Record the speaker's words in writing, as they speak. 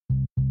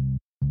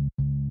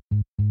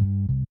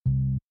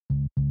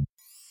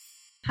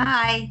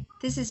Hi,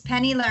 this is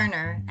Penny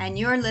Lerner, and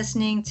you're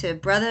listening to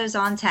Brothers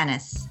on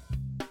Tennis.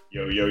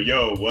 Yo, yo,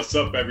 yo, what's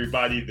up,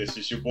 everybody? This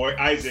is your boy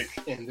Isaac.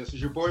 And this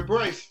is your boy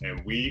Bryce.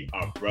 And we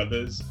are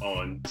Brothers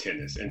on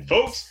Tennis. And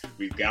folks,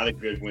 we've got a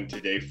good one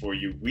today for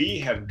you. We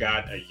have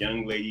got a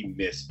young lady,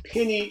 Miss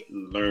Penny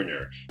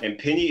Lerner. And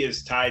Penny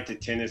is tied to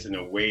tennis in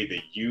a way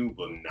that you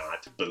will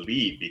not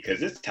believe,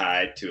 because it's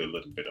tied to a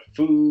little bit of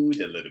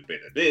food, a little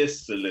bit of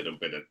this, a little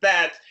bit of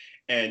that.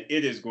 And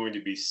it is going to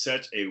be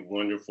such a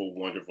wonderful,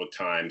 wonderful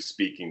time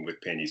speaking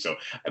with Penny. So,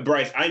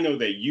 Bryce, I know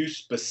that you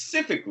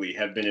specifically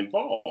have been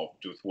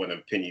involved with one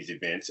of Penny's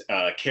events,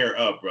 Care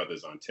of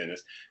Brothers on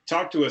Tennis.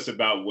 Talk to us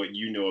about what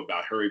you know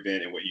about her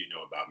event and what you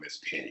know about Miss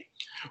Penny.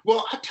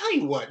 Well, I tell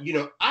you what,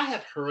 I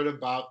have heard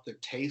about the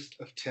Taste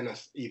of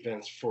Tennis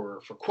events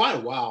for quite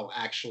a while,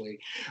 actually.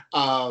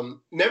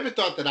 Never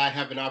thought that I'd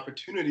have an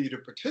opportunity to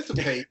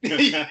participate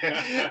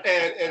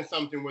and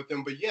something with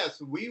them. But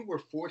yes, we were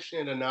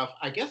fortunate enough,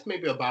 I guess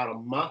maybe about a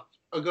month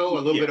ago,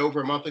 a little bit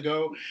over a month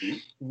ago,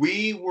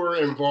 we were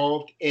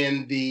involved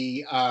in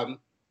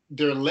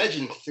their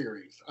Legend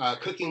series,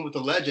 Cooking with the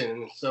Legend.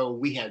 And so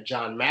we had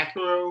John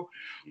McEnroe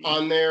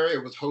on there.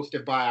 It was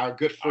hosted by our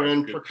good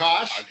friend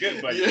Prakash. Our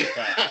good buddy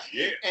Prakash,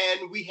 yeah.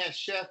 And we had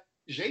Chef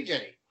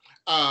JJ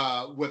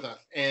with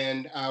us.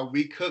 And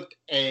we cooked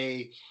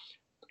a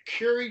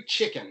curry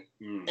chicken.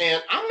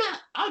 And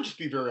I'll just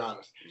be very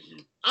honest.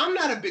 I'm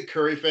not a big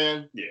curry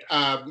fan.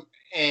 Yeah.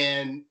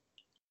 And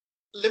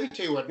let me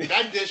tell you what,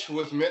 that dish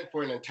was meant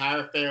for an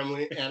entire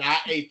family, and I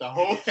ate the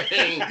whole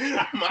thing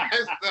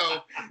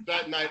myself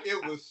that night.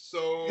 It was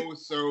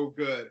so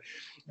good.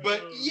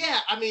 But yeah,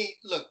 I mean,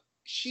 look,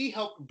 she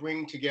helped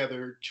bring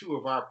together two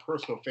of our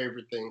personal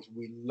favorite things.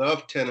 We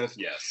love tennis.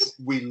 Yes.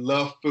 We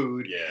love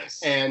food. Yes.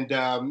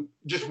 And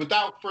just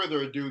without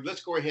further ado,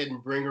 let's go ahead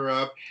and bring her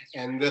up,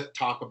 and let's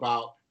talk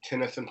about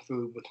tennis and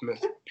food with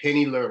Miss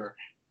Penny Lerner.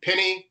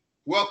 Penny,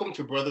 welcome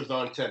to Brothers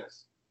on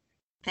Tennis.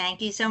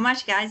 Thank you so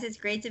much, guys. It's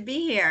great to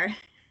be here.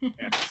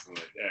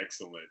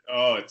 Excellent.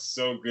 Oh, it's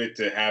so good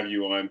to have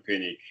you on,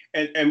 Penny.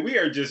 And we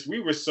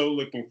were so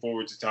looking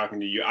forward to talking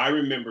to you. I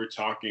remember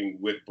talking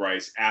with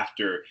Bryce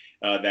after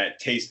that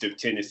Taste of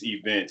Tennis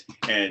event,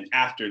 and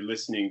after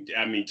listening,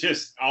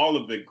 just all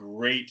of the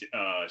great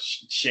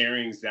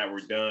sharings that were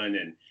done,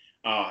 and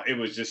it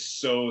was just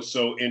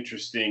so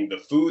interesting. The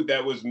food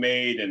that was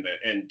made,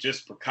 and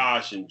just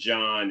Prakash and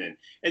John,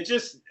 and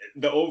just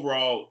the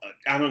overall.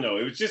 I don't know.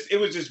 It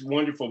was just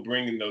wonderful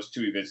bringing those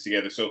two events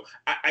together. So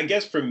I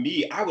guess for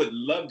me, I would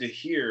love to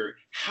hear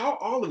how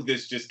all of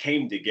this just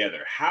came together.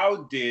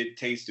 How did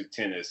Taste of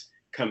Tennis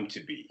come to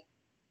be?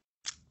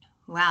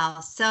 Wow.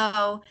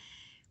 So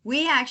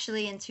we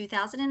actually, in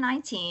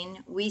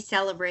 2019, we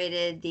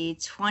celebrated the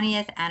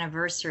 20th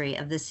anniversary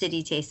of the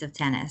City Taste of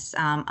Tennis,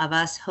 of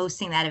us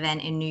hosting that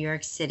event in New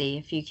York City,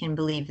 if you can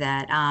believe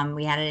that.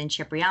 We had it in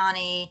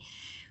Cipriani.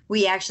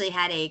 We actually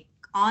had a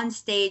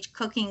on-stage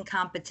cooking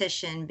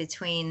competition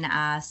between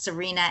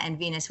Serena and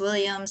Venus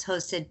Williams,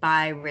 hosted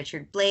by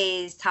Richard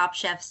Blais, Top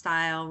Chef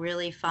style,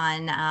 really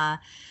fun.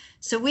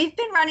 So we've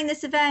been running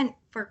this event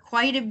for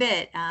quite a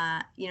bit.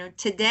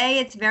 Today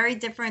it's very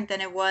different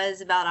than it was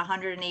about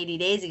 180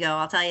 days ago.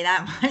 I'll tell you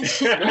that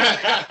much.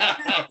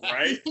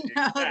 Right?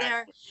 There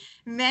are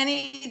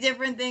many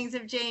different things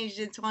have changed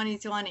in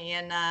 2020,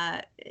 and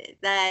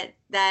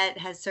that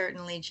has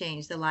certainly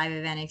changed the live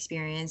event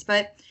experience.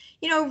 But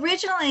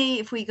originally,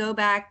 if we go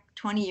back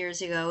 20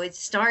 years ago, it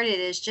started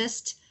as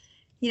just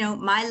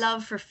my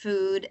love for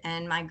food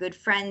and my good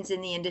friends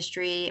in the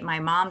industry, my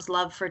mom's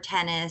love for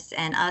tennis,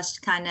 and us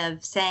kind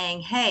of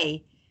saying,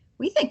 hey,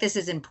 we think this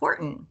is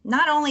important.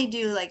 Not only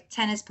do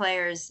tennis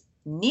players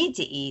need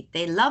to eat,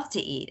 they love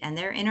to eat, and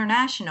they're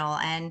international.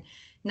 And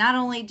not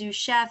only do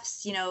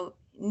chefs,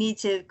 need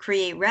to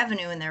create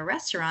revenue in their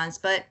restaurants,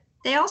 but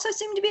they also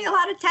seem to be a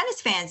lot of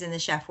tennis fans in the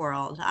chef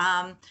world.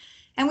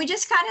 And we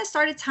just kind of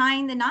started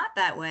tying the knot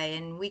that way.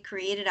 And we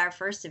created our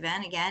first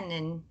event again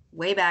in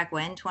way back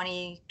when,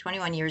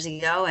 21 years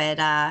ago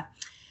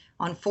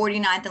on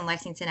 49th and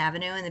Lexington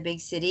Avenue in the big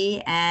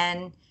city.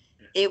 And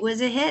it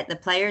was a hit. The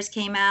players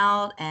came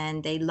out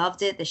and they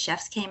loved it. The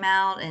chefs came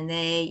out and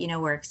they,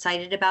 were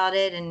excited about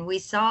it. And we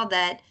saw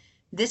that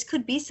this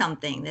could be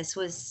something. This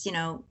was,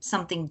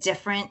 something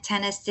different.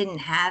 Tennis didn't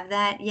have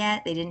that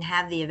yet. They didn't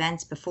have the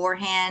events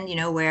beforehand,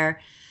 where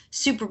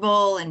Super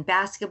Bowl and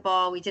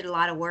basketball, we did a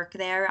lot of work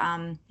there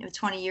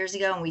 20 years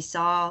ago, and we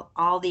saw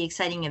all the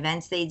exciting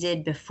events they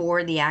did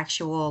before the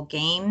actual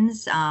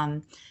games.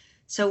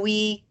 So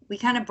we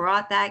kind of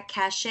brought that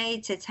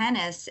cachet to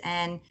tennis,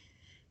 and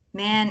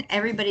man,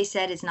 everybody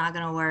said it's not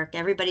going to work.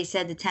 Everybody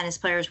said the tennis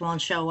players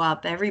won't show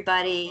up.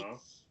 Everybody,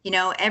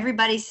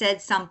 everybody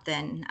said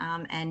something.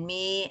 And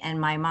me and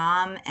my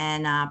mom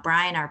and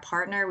Brian, our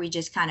partner, we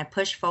just kind of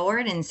pushed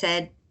forward and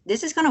said,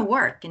 this is going to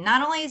work. And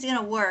not only is it going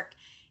to work,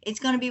 it's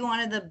going to be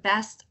one of the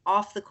best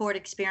off the court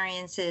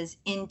experiences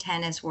in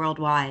tennis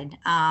worldwide.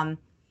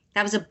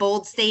 That was a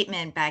bold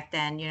statement back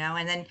then,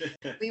 and then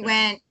we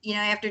went,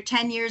 after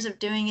 10 years of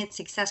doing it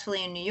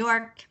successfully in New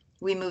York,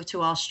 we moved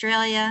to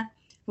Australia.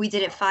 We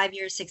did it 5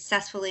 years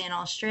successfully in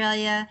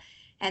Australia.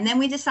 And then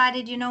we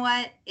decided, you know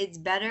what? It's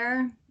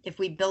better if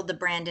we build the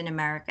brand in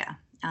America.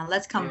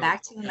 Let's come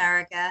back to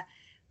America.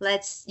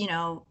 Let's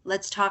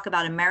talk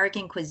about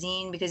American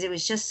cuisine, because it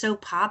was just so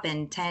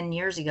poppin' 10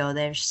 years ago.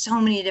 There's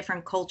so many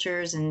different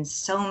cultures and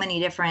so many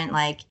different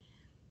like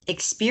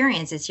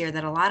experiences here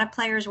that a lot of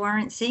players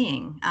weren't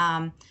seeing.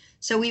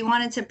 So we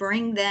wanted to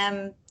bring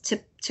them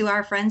to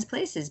our friends'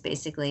 places,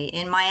 basically.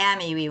 In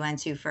Miami, we went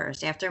to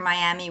first. After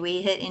Miami,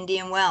 we hit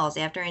Indian Wells.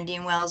 After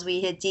Indian Wells,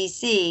 we hit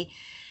DC.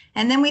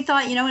 And then we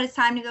thought, you know what, it's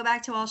time to go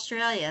back to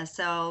Australia.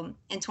 So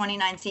in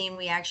 2019,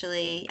 we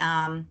actually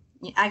in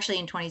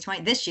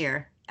 2020, this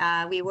year,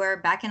 we were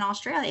back in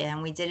Australia,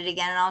 and we did it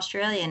again in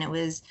Australia, and it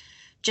was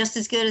just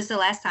as good as the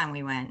last time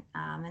we went.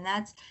 And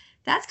that's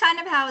kind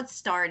of how it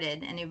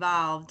started and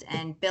evolved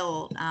and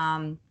built.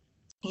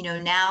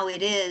 Now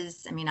it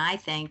is, I mean, I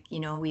think,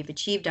 we've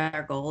achieved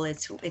our goal.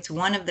 It's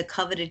one of the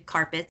coveted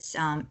carpets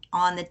on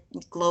the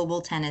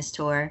global tennis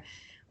tour.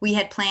 We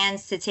had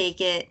plans to take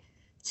it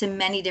to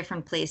many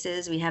different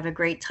places. We have a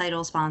great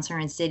title sponsor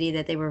in Citi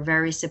that they were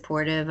very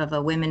supportive of,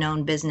 a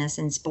women-owned business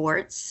in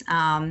sports.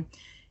 And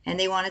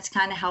they wanted to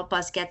kind of help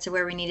us get to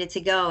where we needed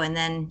to go. And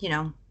then,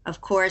 of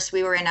course,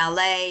 we were in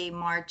LA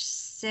March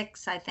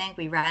 6th, I think.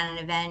 We ran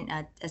an event,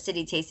 a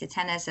Citi Taste of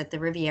Tennis at the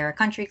Riviera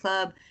Country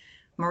Club.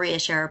 Maria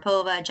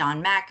Sharapova,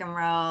 John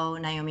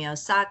McEnroe, Naomi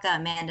Osaka,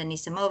 Amanda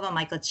Nisimova,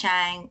 Michael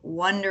Chang.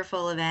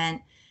 Wonderful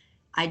event.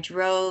 I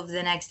drove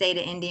the next day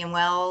to Indian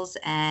Wells,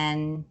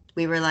 and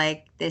we were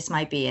like, this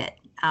might be it.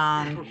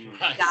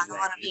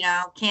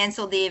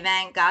 Canceled the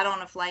event, got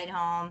on a flight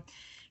home,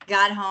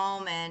 got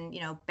home, and,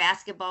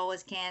 basketball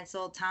was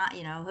canceled. Tom,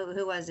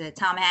 who was it?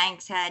 Tom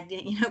Hanks had,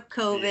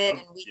 COVID,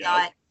 and we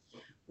thought,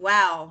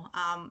 wow,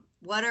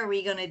 what are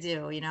we going to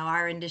do?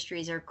 Our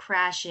industries are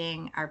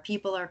crashing, our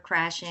people are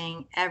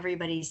crashing,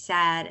 everybody's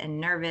sad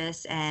and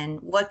nervous, and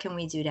what can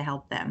we do to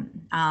help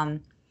them?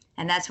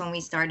 And that's when we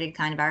started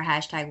kind of our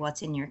hashtag,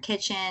 What's in Your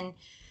Kitchen,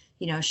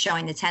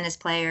 showing the tennis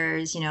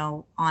players,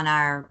 on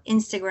our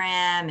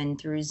Instagram and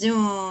through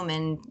Zoom,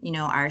 and,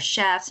 our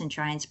chefs, and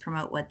trying to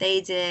promote what they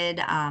did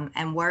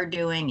and were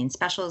doing, and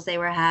specials they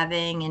were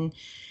having.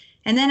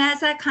 And then as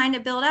that kind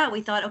of built out,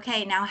 we thought,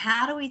 okay, now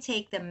how do we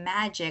take the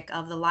magic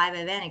of the live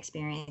event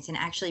experience and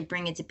actually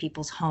bring it to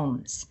people's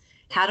homes?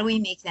 How do we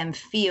make them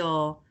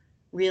feel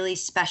really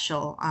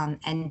special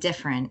and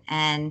different?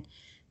 And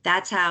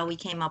that's how we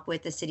came up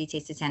with the Citi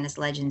Taste of Tennis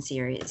Legend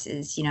Series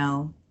is,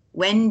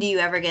 when do you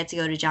ever get to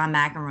go to John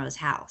McEnroe's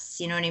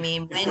house? You know what I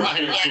mean? When do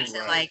you get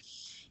to like,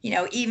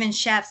 even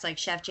chefs like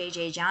Chef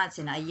J.J.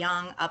 Johnson, a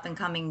young up and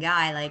coming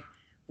guy, like,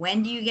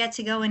 when do you get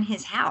to go in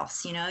his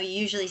house? You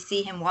usually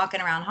see him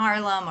walking around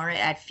Harlem or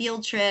at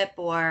Field Trip,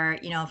 or,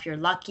 if you're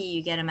lucky,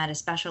 you get him at a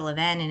special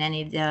event in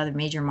any of the other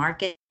major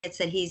markets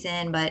that he's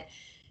in, but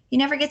you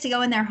never get to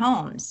go in their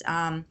homes.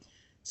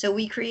 So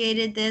we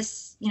created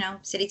this,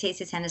 Citi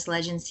Taste of Tennis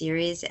Legend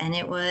Series, and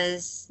it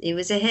was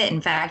a hit.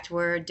 In fact,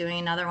 we're doing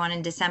another one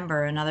in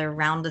December, another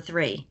round of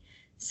 3.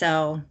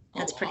 So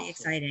that's pretty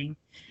exciting.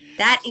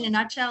 That, in a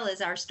nutshell, is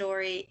our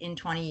story in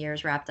 20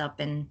 years wrapped up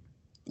in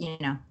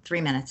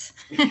 3 minutes.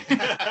 Well,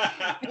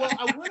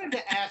 I wanted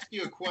to ask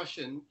you a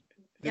question.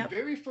 The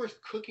very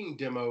first cooking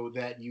demo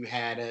that you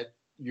had at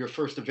your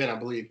first event, I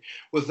believe,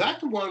 was that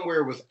the one where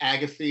it was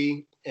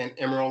Agassi and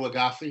Emeril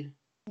Lagasse?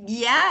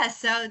 Yeah.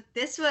 So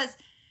this was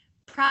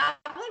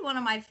probably one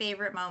of my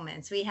favorite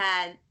moments. We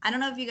had, I don't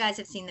know if you guys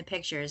have seen the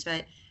pictures,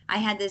 but I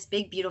had this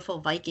big, beautiful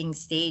Viking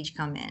stage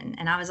come in,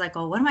 and I was like,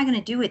 oh, what am I going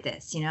to do with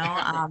this?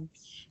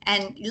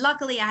 And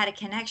luckily I had a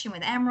connection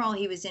with Emeril.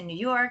 He was in New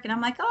York, and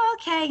I'm like, oh,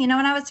 okay. And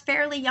I was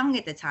fairly young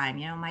at the time,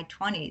 my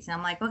 20s. And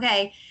I'm like,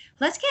 okay,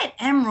 let's get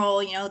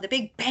Emeril, the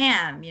big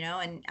bam,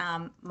 and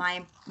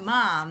my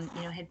mom,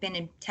 had been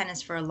in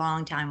tennis for a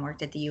long time,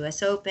 worked at the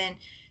US Open.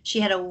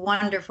 She had a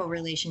wonderful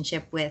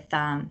relationship with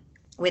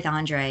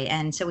Andre.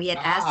 And so we had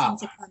asked him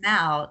to come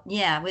out.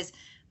 Yeah,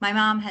 my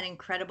mom had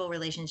incredible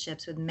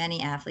relationships with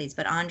many athletes,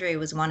 but Andre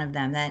was one of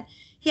them that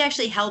he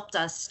actually helped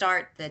us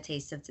start the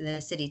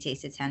Citi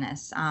Taste of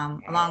Tennis,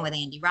 along with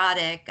Andy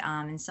Roddick,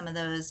 and some of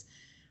those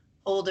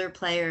older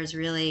players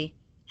really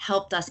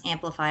helped us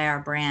amplify our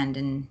brand.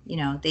 And,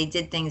 they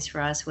did things for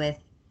us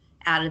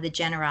out of the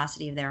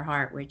generosity of their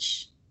heart,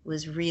 which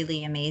was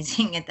really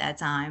amazing at that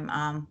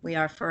time. We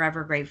are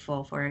forever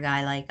grateful for a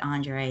guy like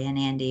Andre and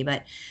Andy.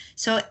 But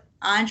so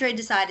Andre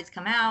decided to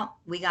come out.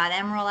 We got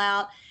Emeril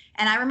out.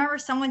 And I remember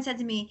someone said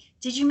to me,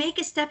 did you make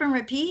a step and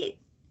repeat?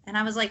 And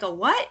I was like, a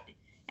what?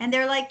 And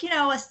they're like,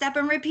 a step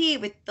and repeat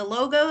with the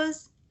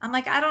logos. I'm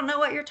like, I don't know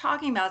what you're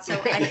talking about. So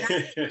I got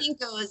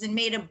Pinkos and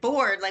made a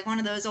board, like one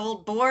of those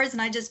old boards,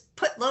 and I just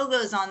put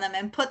logos on them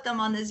and put them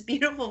on this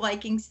beautiful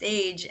Viking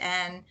stage.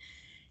 And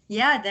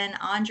then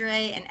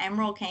Andre and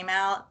Emeril came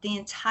out. The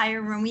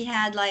entire room, we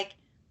had like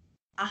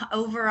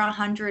over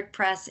 100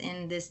 press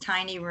in this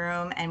tiny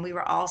room, and we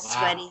were all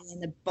sweaty,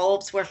 and the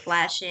bulbs were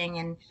flashing.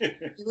 And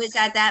it was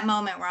at that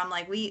moment where I'm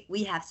like,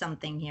 we have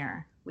something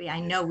here. I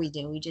know we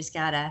do. We just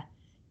gotta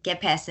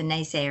get past the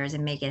naysayers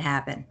and make it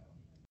happen.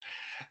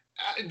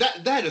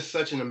 That is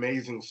such an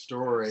amazing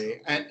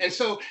story. And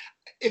so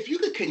if you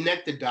could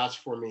connect the dots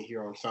for me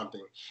here on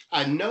something.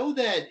 I know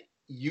that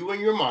you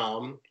and your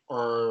mom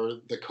are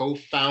the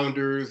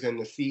co-founders and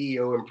the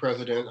CEO and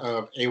president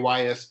of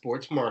AYS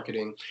Sports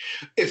Marketing.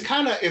 Is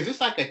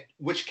this like a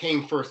which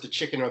came first, the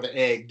chicken or the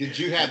egg? Did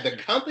you have the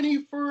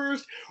company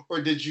first,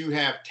 or did you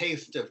have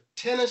Taste of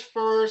Tennis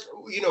first?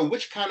 You know,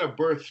 which kind of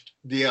birthed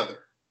the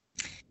other?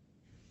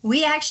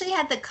 We actually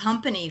had the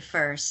company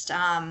first.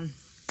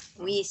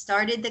 We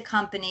started the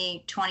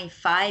company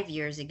 25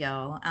 years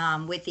ago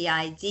with the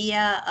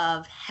idea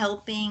of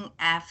helping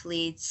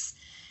athletes.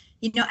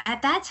 You know,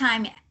 at that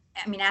time,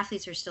 I mean,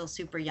 athletes are still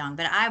super young,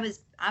 but I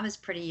was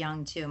pretty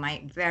young too,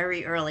 my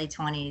very early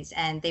 20s,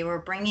 and they were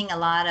bringing a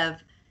lot of,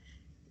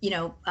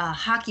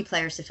 hockey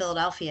players to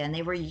Philadelphia, and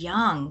they were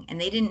young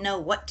and they didn't know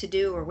what to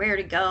do or where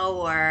to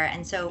go,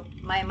 and so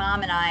my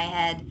mom and I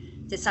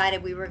had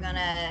decided we were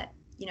gonna,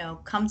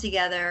 come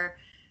together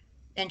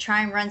and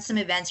try and run some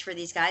events for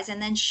these guys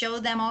and then show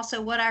them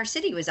also what our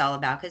city was all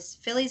about, because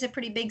Philly's a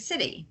pretty big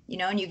city,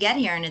 and you get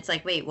here and it's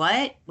like, wait,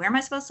 what? Where am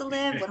I supposed to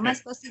live? What am I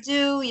supposed to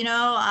do?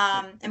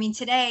 I mean,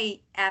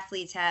 today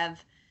athletes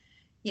have,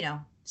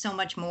 so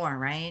much more,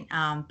 right?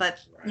 But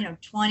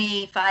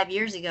 25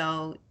 years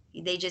ago,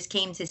 they just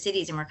came to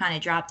cities and were kind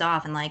of dropped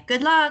off and like,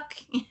 good luck.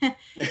 Like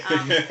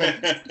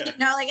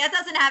that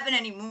doesn't happen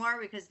anymore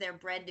because they're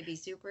bred to be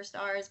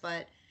superstars.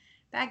 But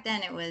back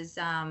then it was,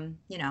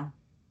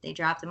 they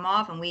dropped them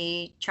off and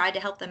we tried to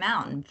help them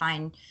out and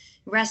find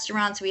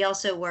restaurants. We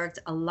also worked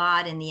a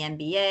lot in the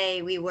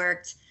NBA. We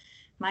worked,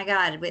 my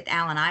God, with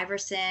Allen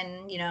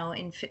Iverson,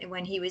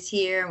 when he was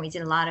here, and we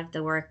did a lot of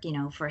the work,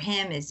 for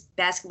him, his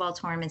basketball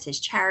tournaments, his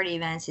charity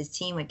events, his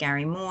team with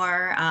Gary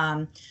Moore.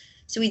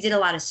 So we did a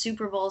lot of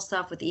Super Bowl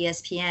stuff with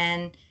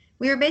ESPN.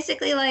 We were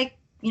basically like,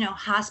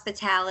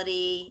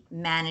 hospitality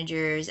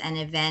managers and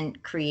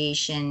event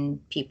creation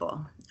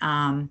people.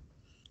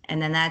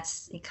 And then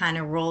it kind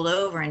of rolled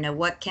over into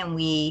what can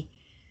we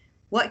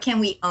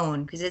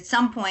own? Because at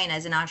some point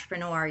as an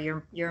entrepreneur,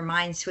 your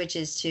mind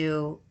switches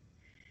to,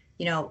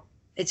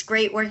 it's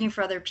great working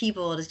for other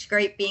people. It's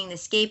great being the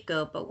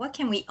scapegoat, but what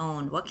can we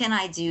own? What can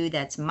I do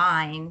that's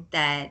mine,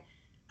 that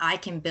I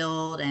can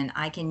build, and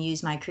I can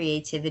use my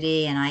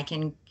creativity, and I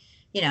can,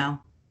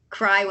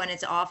 cry when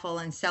it's awful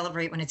and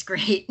celebrate when it's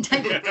great.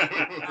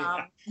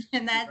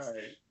 And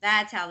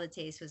that's how the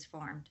Taste was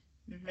formed.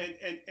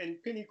 Mm-hmm.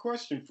 And Penny,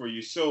 question for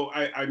you. So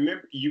I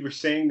remember you were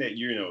saying that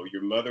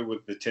your mother was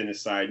the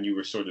tennis side and you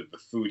were sort of the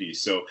foodie.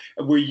 So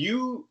are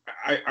you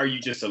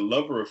just a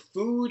lover of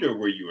food, or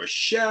were you a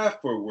chef,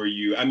 or were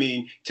you? I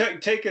mean,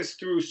 take us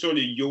through sort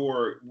of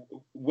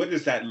what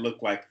does that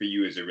look like for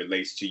you as it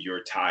relates to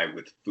your tie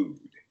with food?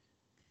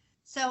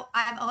 So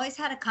I've always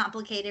had a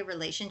complicated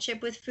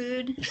relationship with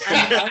food.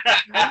 I love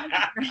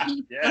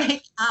food,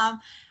 right? Yeah.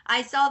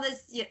 I saw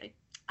this.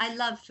 I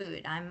love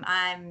food.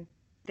 I'm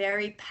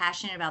very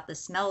passionate about the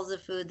smells of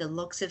food, the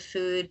looks of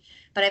food,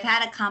 but I've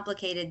had a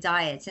complicated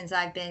diet since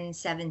I've been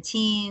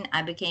 17.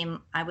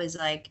 I was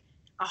like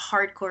a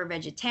hardcore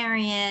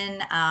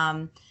vegetarian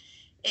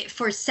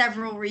for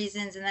several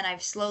reasons, and then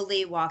I've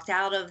slowly walked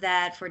out of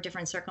that for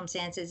different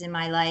circumstances in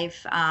my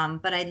life.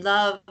 But I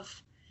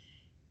love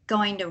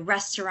going to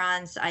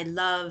restaurants. I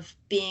love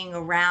being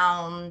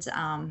around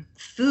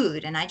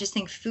food, and I just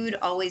think food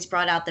always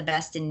brought out the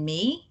best in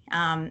me.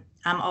 I'm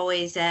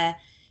always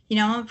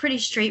I'm a pretty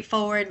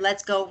straightforward,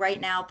 let's go right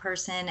now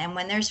person. And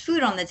when there's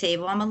food on the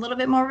table, I'm a little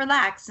bit more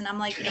relaxed. And I'm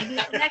like, maybe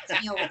the next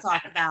meal we'll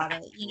talk about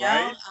it,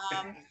 Right?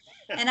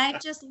 And I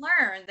just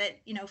learned that,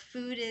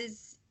 food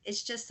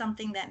it's just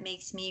something that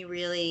makes me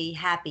really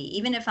happy,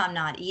 even if I'm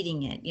not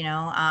eating it,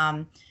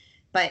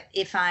 but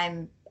if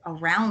I'm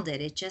around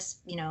it, it just,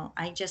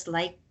 I just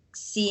like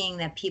seeing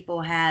that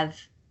people have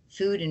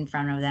food in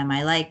front of them.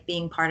 I like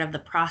being part of the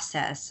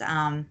process.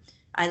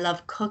 I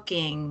love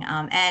cooking.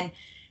 And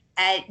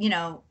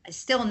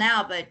still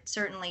now, but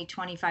certainly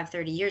 25,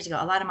 30 years ago,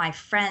 a lot of my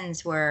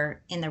friends were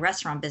in the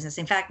restaurant business.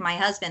 In fact, my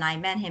husband, I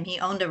met him, he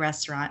owned a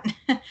restaurant.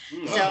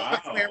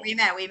 That's where we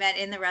met. We met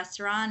in the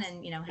restaurant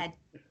and, had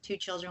 2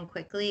 children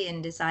quickly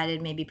and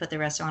decided maybe put the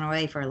restaurant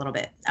away for a little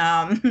bit.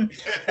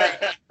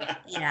 But,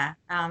 yeah.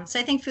 So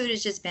I think food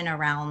has just been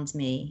around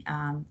me.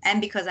 And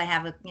because I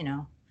have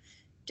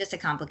just a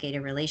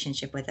complicated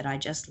relationship with it, I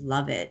just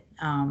love it.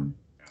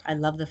 I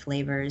love the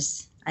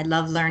flavors. I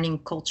love learning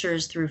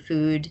cultures through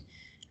food.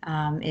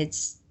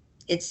 It's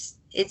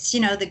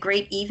the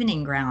great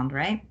evening ground,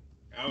 right?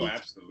 Oh,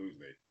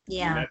 absolutely.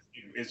 Yeah. I mean,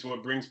 it's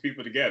what brings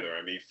people together.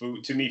 I mean,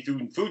 food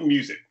and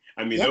music.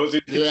 I mean, those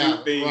are the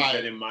 2 things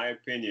that, in my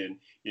opinion,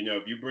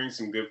 if you bring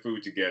some good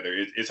food together,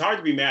 it's hard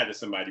to be mad at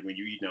somebody when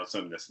you're eating out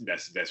something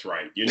that's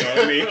right. You know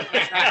what I mean?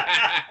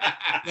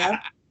 Yep,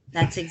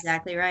 that's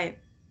exactly right.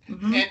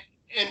 Mm-hmm.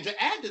 And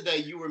to add to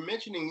that, you were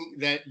mentioning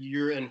that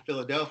you're in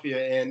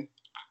Philadelphia, and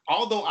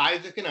although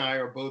Isaac and I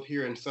are both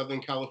here in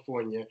Southern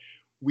California,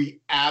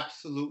 we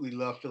absolutely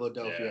love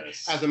Philadelphia.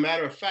 Yes. As a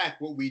matter of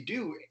fact, what we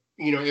do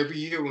every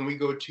year when we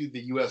go to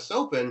the U.S.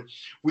 Open,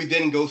 we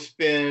then go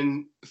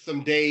spend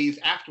some days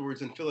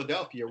afterwards in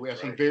Philadelphia. We have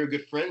some very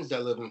good friends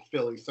that live in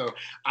Philly. So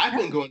I've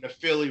been going to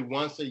Philly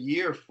once a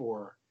year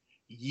for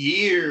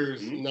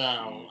years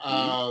now.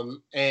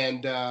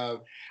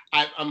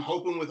 I'm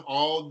hoping with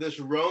all this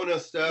Rona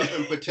stuff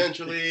and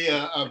potentially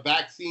a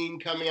vaccine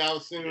coming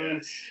out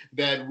soon,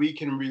 that we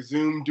can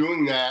resume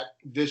doing that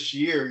this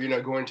year,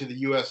 going to the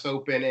U.S.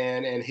 Open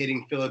and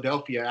hitting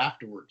Philadelphia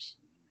afterwards.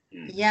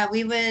 Yeah,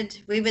 we would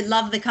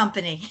love the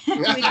company.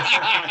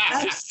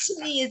 Our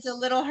city is a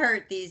little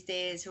hurt these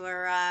days.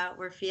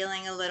 We're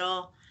feeling a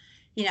little,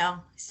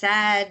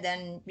 sad,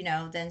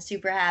 then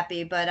super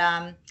happy.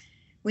 But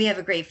we have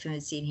a great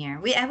food scene here.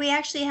 We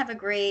actually have a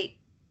great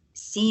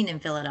scene in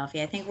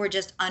Philadelphia. I think we're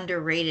just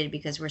underrated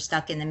because we're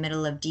stuck in the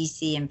middle of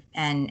DC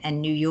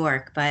and New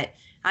York. But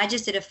I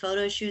just did a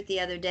photo shoot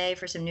the other day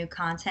for some new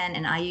content,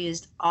 and I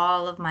used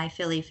all of my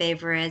Philly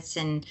favorites,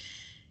 and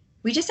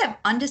we just have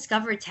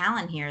undiscovered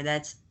talent here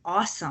that's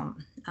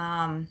awesome.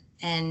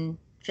 And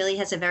Philly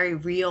has a very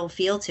real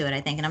feel to it,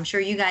 I think. And I'm sure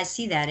you guys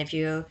see that. If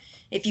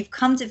you've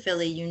come to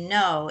Philly,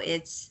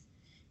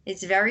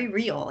 it's very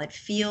real. It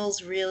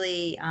feels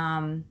really,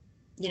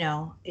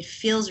 it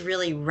feels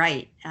really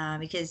right,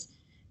 because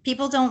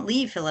people don't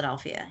leave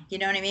Philadelphia. You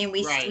know what I mean?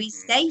 We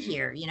stay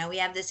here. We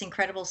have this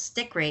incredible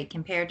stick rate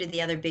compared to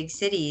the other big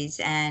cities.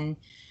 And,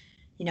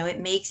 it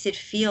makes it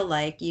feel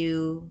like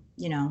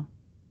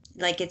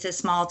like it's a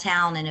small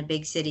town in a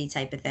big city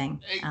type of thing.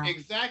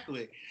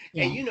 Exactly.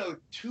 Yeah. And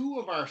two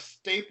of our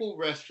staple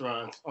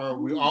restaurants are,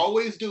 we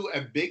always do a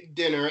big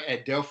dinner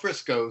at Del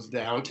Frisco's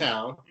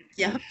downtown.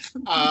 Yeah.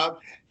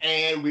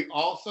 And we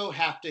also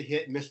have to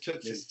hit Miss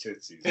Tootsie's. There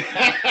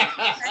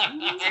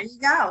you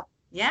go.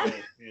 Yeah.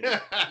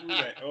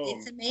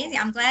 It's amazing.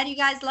 I'm glad you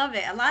guys love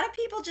it. A lot of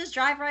people just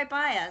drive right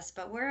by us,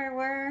 but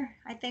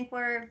I think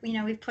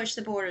we've pushed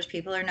the borders.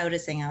 People are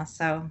noticing us.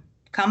 So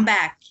come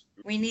back.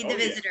 We need the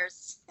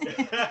visitors.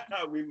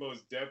 We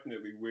most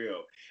definitely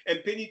will.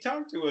 And Penny,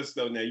 talk to us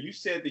though. Now, you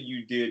said that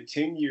you did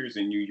 10 years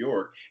in New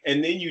York,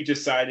 and then you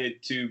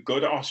decided to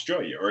go to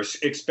Australia, or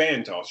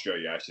expand to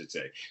Australia, I should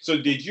say.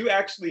 So did you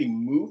actually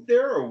move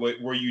there, or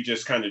were you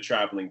just kind of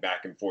traveling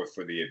back and forth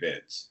for the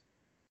events?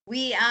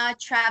 We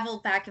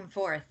traveled back and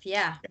forth.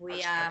 Yeah. It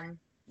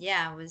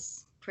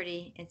was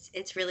pretty,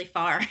 it's really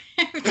far.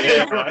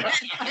 Yeah,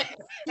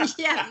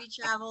 we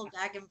traveled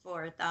back and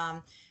forth.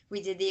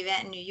 We did the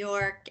event in New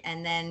York,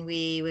 and then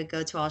we would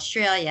go to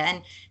Australia.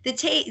 And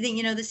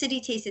the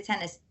City Taste of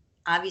Tennis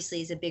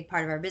obviously is a big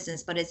part of our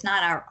business, but it's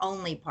not our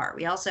only part.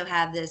 We also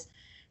have this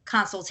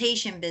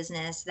consultation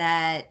business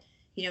that,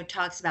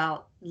 talks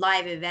about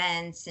live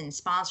events and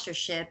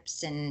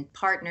sponsorships and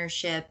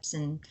partnerships.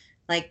 And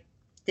like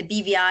the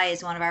BVI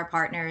is one of our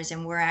partners,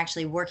 and we're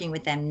actually working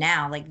with them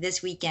now. Like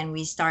this weekend,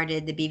 we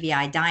started the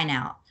BVI Dine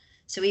Out.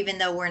 So even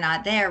though we're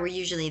not there, we're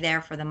usually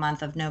there for the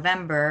month of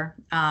November.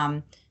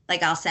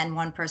 Like I'll send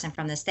one person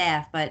from the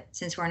staff, but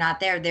since we're not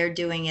there, they're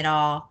doing it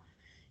all,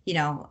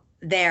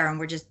 there, and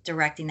we're just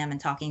directing them and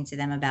talking to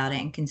them about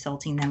it and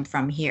consulting them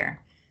from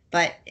here.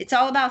 But it's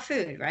all about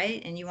food,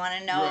 right? And you want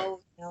to know,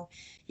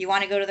 you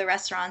want to go to the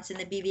restaurants in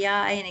the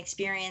BVI and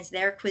experience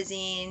their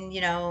cuisine.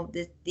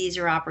 These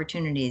are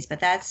opportunities, but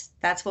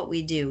that's what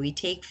we do. We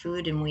take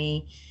food and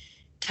we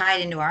tie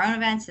it into our own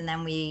events, and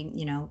then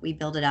we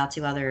build it out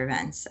to other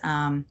events.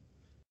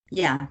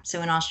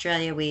 So in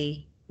Australia,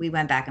 we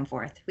went back and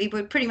forth. We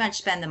would pretty much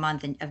spend the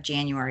month of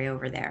January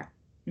over there.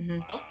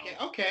 Mm-hmm.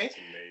 Okay. That's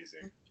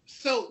amazing.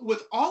 So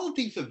with all of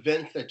these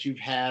events that you've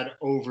had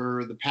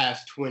over the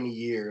past 20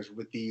 years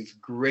with these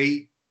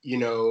great,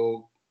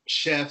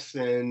 chefs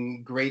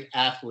and great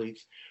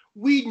athletes,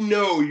 we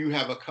know you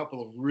have a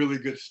couple of really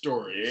good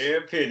stories. Yeah,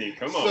 Penny,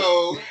 come on.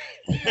 So,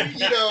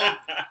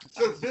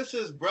 since this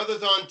is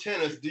Brothers on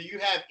Tennis, do you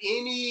have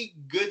any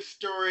good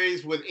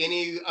stories with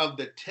any of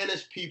the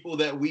tennis people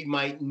that we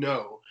might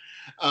know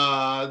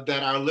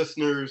that our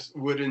listeners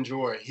would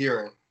enjoy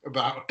hearing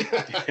about?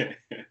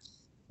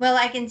 Well,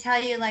 I can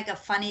tell you like a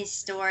funny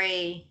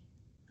story,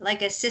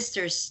 like a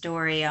sister's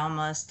story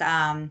almost,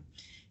 a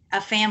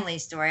family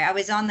story. I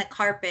was on the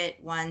carpet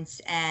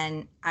once,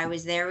 and I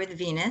was there with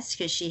Venus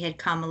because she had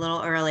come a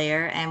little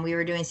earlier, and we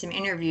were doing some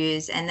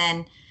interviews. And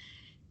then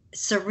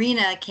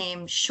Serena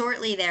came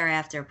shortly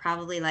thereafter,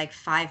 probably like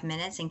 5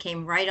 minutes, and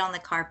came right on the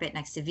carpet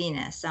next to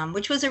Venus,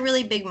 which was a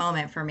really big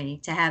moment for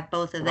me to have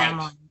both of them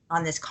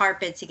on this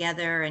carpet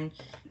together. And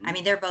I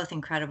mean, they're both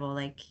incredible.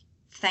 Like,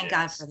 thank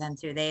God for them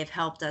too. They have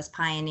helped us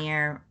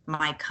pioneer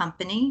my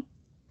company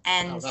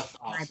and awesome.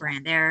 My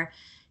brand. They're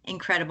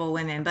incredible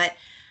women. But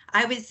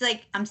I was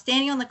like, I'm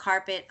standing on the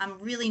carpet. I'm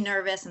really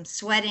nervous. I'm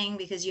sweating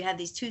because you have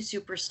these two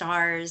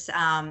superstars,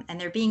 and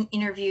they're being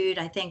interviewed,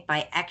 I think,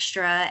 by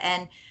Extra.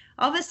 And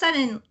all of a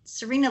sudden,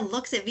 Serena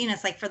looks at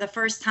Venus like for the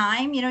first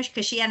time,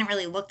 because she hadn't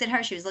really looked at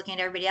her. She was looking at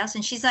everybody else.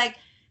 And she's like,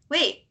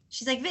 wait,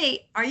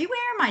 V, are you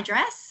wearing my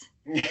dress?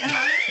 And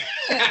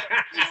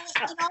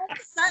all of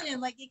a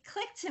sudden, like, it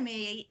clicked to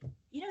me,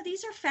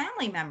 these are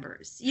family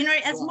members,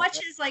 as much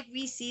as like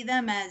we see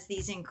them as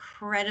these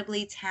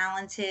incredibly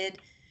talented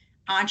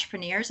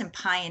entrepreneurs and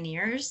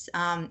pioneers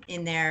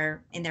in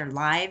their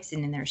lives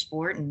and in their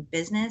sport and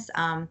business.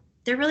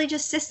 They're really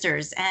just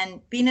sisters.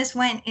 And Venus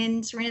went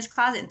in Serena's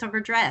closet and took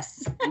her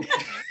dress.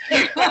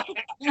 I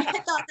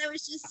thought that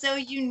was just so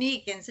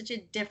unique and such a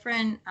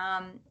different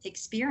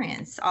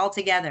experience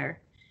altogether.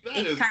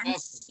 It kind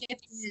of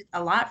shifted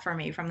a lot for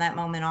me from that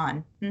moment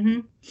on. Mm-hmm.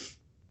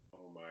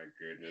 Oh my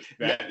goodness,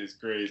 that is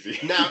crazy.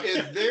 Now,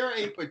 is there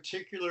a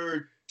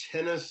particular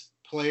tennis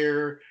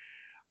player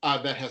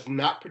that has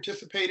not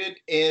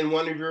participated in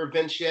one of your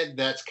events yet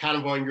that's kind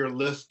of on your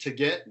list to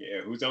get?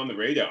 Yeah, who's on the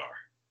radar?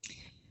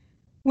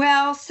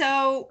 Well,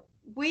 so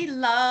we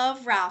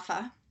love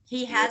Rafa.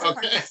 He has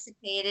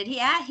participated. He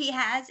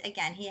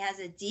has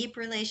a deep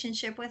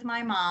relationship with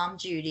my mom,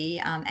 Judy,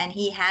 and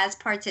he has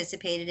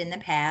participated in the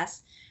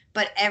past.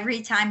 But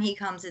every time he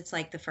comes, it's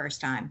like the first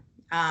time.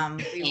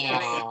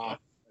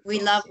 We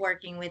love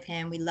working with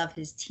him. We love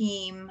his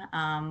team.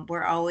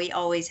 We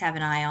always have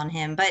an eye on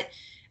him. But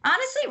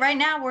honestly, right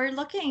now we're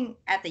looking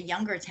at the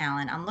younger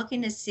talent. I'm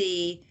looking to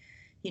see,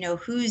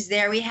 who's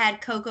there. We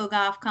had Coco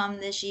Gauff come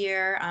this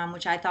year,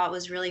 which I thought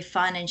was really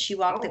fun. And she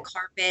walked the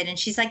carpet and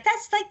she's like,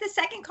 that's like the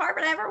second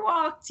carpet I ever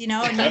walked, and you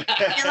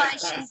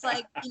realize she's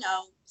like,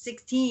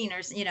 16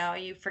 or,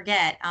 you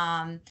forget.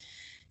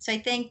 So I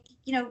think,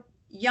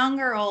 young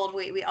or old,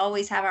 we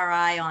always have our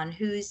eye on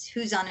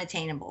who's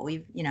unattainable.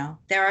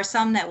 There are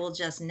some that will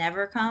just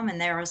never come.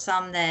 And there are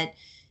some that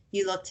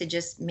you look to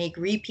just make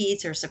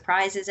repeats or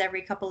surprises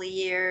every couple of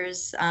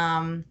years.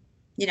 And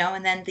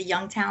then the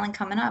young talent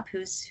coming up,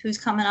 who's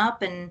coming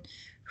up and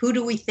who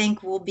do we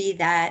think will be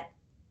that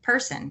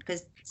person?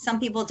 Because some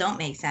people don't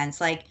make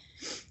sense. Like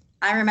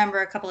I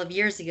remember a couple of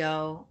years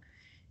ago,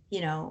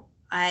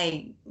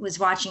 I was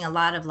watching a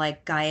lot of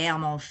like Gael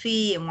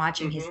Monfils and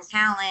watching his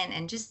talent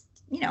and just,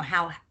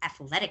 how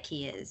athletic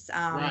he is.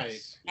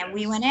 Right. And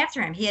we went after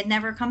him. He had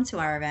never come to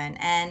our event.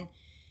 And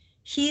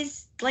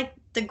he's like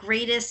the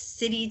greatest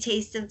city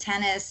taste of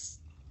tennis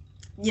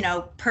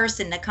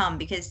person to come,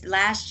 because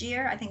last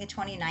year, I think in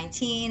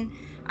 2019,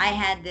 I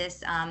had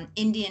this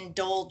Indian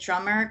dole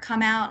drummer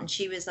come out and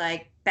she was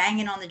like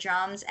banging on the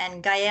drums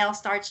and Gael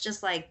starts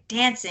just like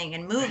dancing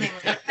and moving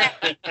with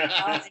and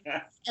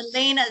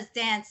Elena's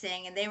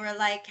dancing and they were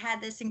like had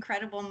this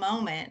incredible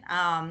moment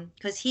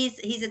because he's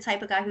the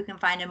type of guy who can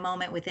find a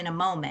moment within a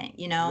moment,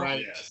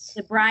 Right. Yes.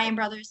 The Bryan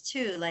brothers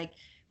too, like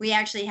we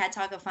actually had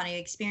Talk of Funny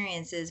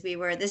Experiences.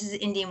 This is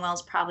Indian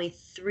Wells probably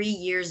 3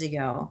 years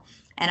ago.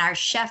 And our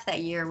chef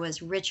that year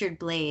was Richard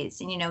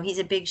Blaze. And, he's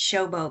a big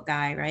showboat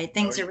guy, right?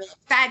 Things are really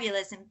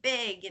fabulous and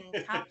big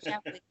and top chef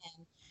with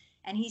him.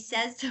 And he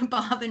says to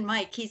Bob and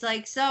Mike, he's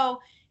like,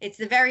 so it's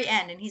the very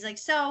end. And he's like,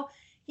 so,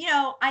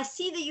 I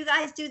see that you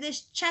guys do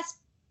this chest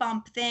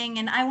bump thing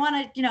and I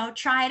want to,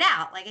 try it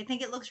out. Like, I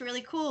think it looks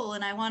really cool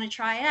and I want to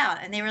try it out.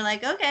 And they were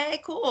like,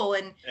 okay, cool.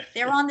 And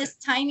they're on this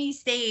tiny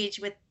stage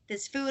with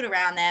this food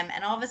around them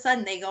and all of a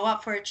sudden they go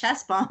up for a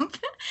chest bump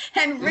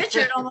and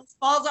Richard almost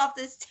falls off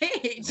the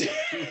stage.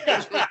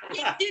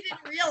 He didn't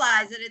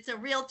realize that it's a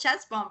real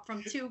chest bump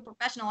from two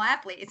professional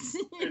athletes.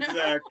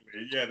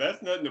 Exactly. Yeah,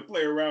 that's nothing to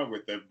play around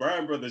with. The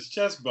Bryan brothers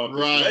chest bump is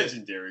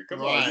legendary.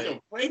 Come on, you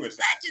don't play with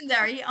that. It's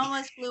legendary. He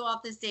almost flew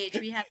off the stage.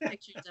 We have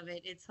pictures of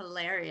it. It's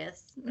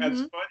hilarious. That's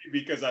funny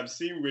because I've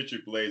seen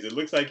Richard Blaze. It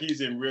looks like he's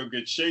in real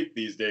good shape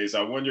these days.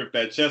 I wonder if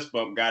that chest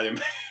bump got him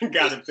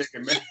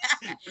thinking, man,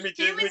 let me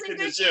just look in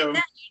the gym.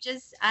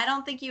 I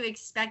don't think you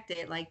expect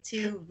it, like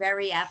two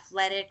very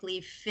athletically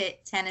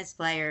fit tennis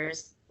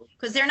players,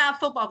 because they're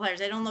not football players.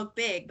 They don't look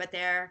big, but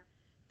they're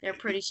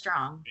pretty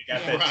strong. They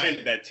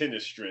got that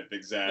tennis strength,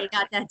 exactly. They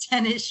got that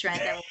tennis strength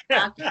that will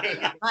knock you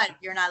in your butt if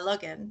you're not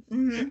looking.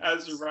 Mm-hmm.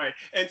 That's right.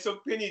 And so,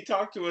 Penny,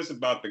 talk to us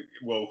about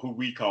who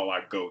we call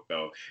our GOAT,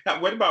 though.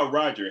 Now, what about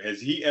Roger? Has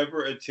he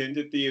ever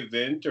attended the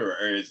event, or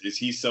is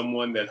he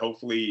someone that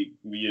hopefully,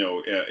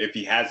 if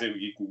he hasn't,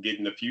 you can get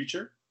in the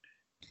future?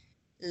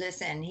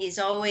 Listen, he's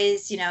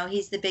always,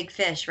 he's the big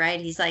fish,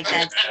 right? He's like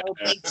that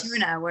big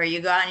tuna where you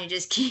go out and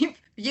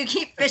you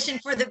keep fishing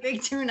for the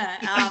big tuna.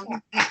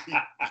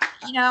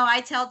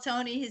 I tell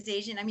Tony, his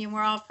agent,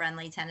 we're all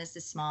friendly. Tennis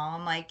is small.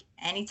 I'm like,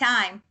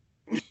 anytime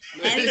he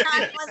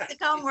wants to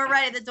come, we're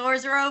ready. The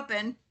doors are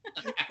open.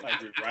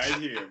 Like we're right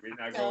here. We're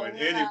not going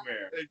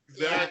anywhere.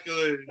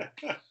 Exactly.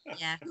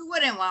 Yeah. Who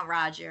wouldn't want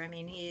Roger?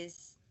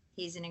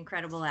 He's an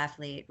incredible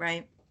athlete,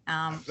 right?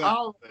 Exactly.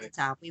 All at the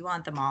top. We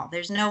want them all.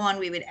 There's no one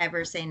we would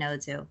ever say no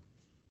to.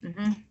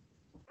 Mm-hmm. Right.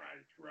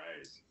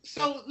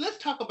 So let's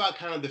talk about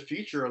kind of the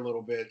future a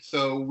little bit.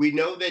 So we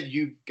know that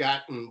you've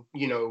gotten,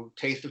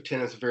 Taste of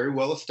Tennis very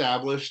well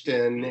established,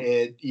 and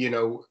it,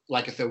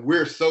 like I said,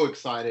 we're so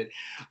excited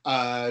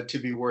to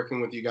be working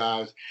with you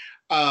guys.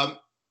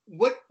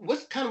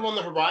 What's kind of on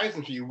the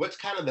horizon for you? What's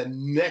kind of the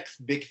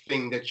next big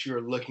thing that you're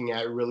looking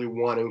at really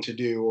wanting to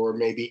do, or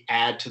maybe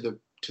add to the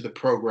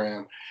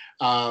program?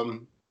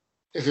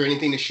 Is there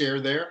anything to share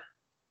there?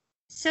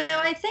 So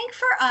I think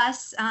for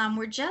us,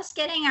 we're just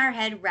getting our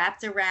head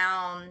wrapped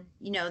around,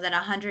 that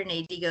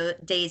 180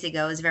 days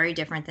ago is very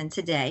different than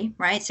today,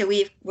 right? So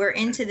we're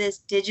into this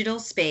digital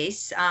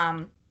space.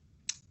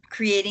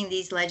 creating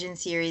these legend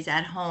series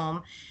at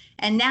home.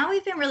 And now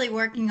we've been really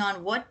working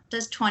on what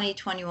does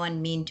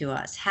 2021 mean to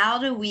us? How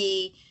do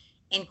we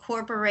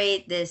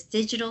incorporate this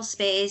digital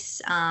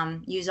space,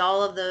 use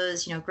all of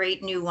those,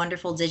 great new,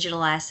 wonderful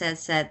digital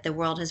assets that the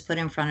world has put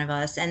in front of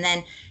us? And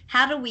then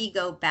how do we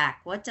go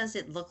back? What does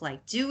it look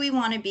like? Do we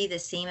want to be the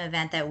same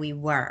event that we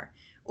were?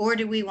 Or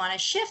do we want to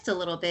shift a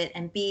little bit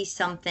and be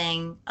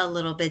something a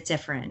little bit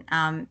different?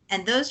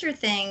 And those are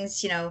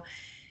things,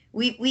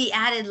 we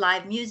added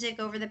live music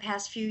over the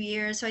past few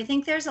years. So I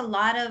think there's a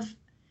lot of,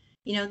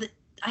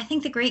 I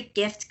think the great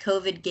gift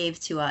COVID gave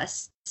to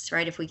us,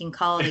 right? If we can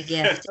call it a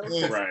gift,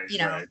 is,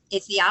 right.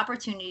 It's the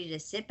opportunity to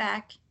sit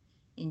back,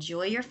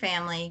 enjoy your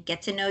family,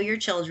 get to know your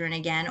children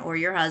again, or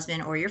your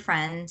husband or your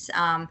friends,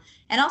 and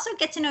also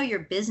get to know your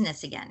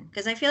business again.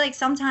 Because I feel like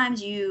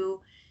sometimes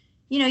you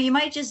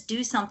might just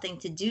do something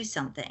to do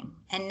something.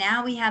 And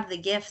now we have the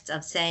gift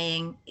of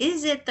saying,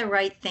 is it the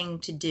right thing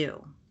to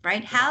do?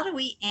 Right? How do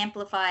we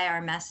amplify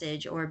our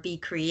message or be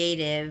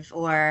creative,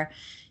 or,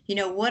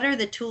 what are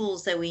the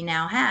tools that we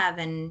now have,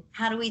 and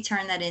how do we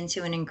turn that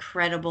into an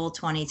incredible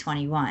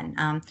 2021?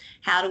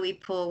 How do we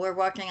we're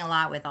working a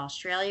lot with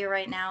Australia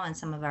right now and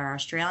some of our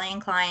Australian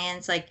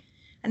clients. Like,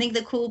 I think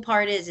the cool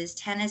part is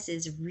tennis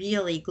is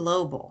really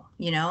global,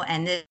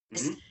 and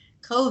this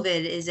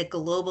COVID is a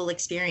global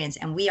experience,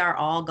 and we are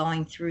all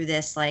going through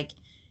this. Like,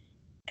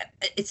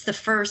 it's the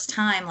first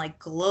time, like,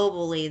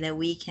 globally, that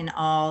we can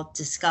all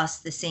discuss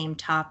the same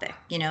topic,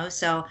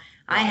 so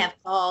I have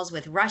calls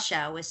with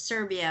Russia, with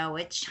Serbia,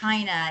 with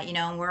China,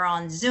 and we're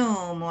on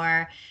Zoom,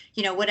 or,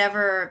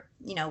 whatever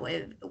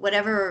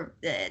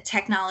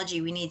technology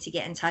we need to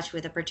get in touch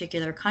with a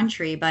particular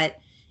country. But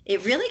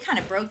it really kind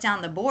of broke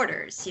down the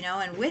borders,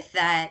 and with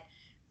that,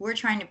 we're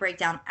trying to break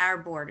down our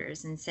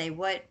borders and say,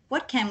 what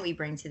can we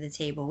bring to the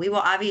table? We will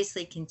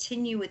obviously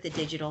continue with the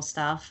digital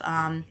stuff,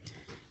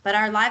 but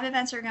our live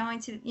events are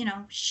going to,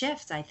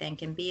 shift, I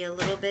think, and be a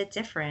little bit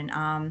different,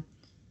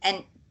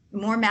 and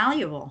more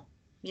malleable.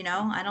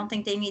 I don't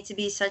think they need to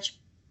be such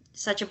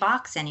a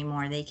box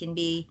anymore. They can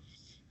be,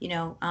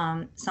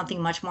 something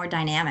much more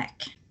dynamic.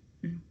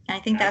 And I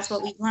think that's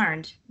what we've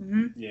learned.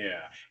 Mm-hmm.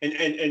 Yeah.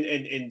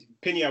 And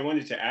Penny, I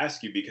wanted to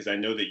ask you, because I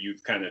know that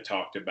you've kind of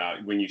talked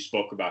about, when you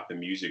spoke about the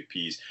music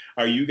piece,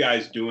 are you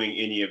guys doing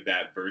any of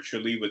that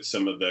virtually with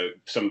some of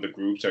the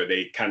groups? Are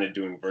they kind of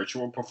doing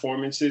virtual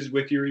performances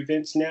with your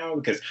events now?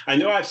 Because I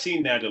know I've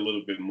seen that a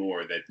little bit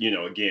more, that,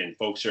 again,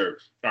 folks are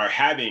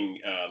having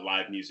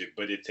live music,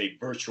 but it's a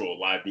virtual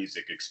live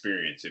music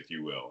experience, if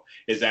you will.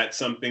 Is that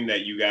something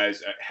that you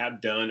guys have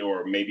done,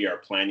 or maybe are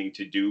planning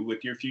to do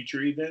with your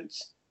future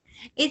events?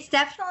 It's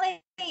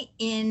definitely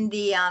in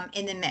the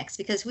mix,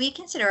 because we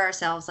consider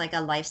ourselves like a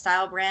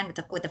lifestyle brand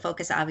with the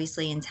focus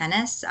obviously in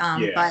tennis.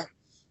 But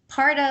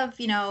part of,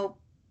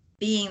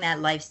 being that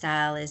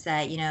lifestyle is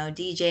that,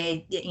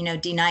 DJ,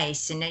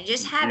 D-Nice, and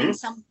just having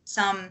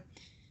some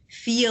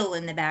feel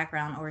in the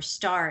background, or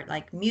start,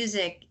 like,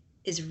 music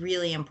is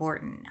really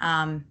important.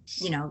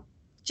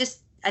 Just,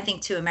 I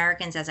think, to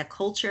Americans as a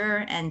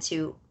culture and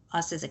to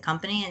us as a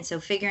company. And so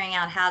figuring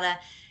out how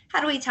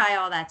do we tie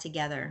all that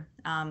together,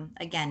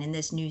 again, in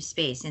this new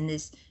space, in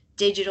this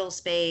digital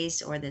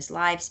space, or this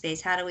live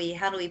space? How do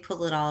we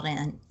pull it all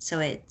in so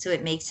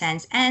it makes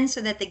sense, and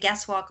so that the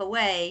guests walk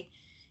away,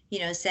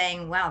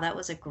 saying, wow, that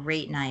was a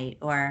great night,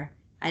 or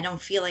I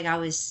don't feel like I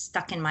was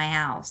stuck in my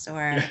house, or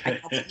I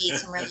got to meet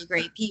some really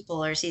great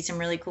people, or see some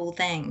really cool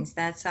things.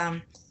 That's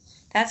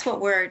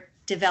what we're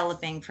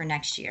developing for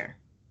next year.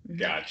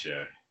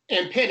 Gotcha.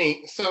 And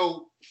Penny,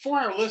 so for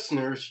our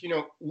listeners,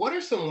 what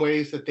are some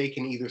ways that they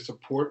can either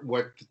support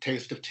what the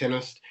Taste of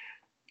Tennis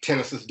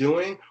is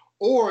doing,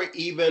 or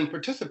even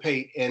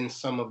participate in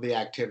some of the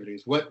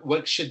activities?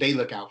 What should they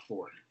look out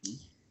for?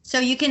 So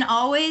you can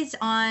always,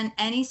 on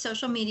any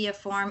social media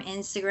form,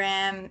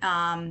 Instagram,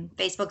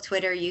 Facebook,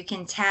 Twitter, you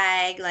can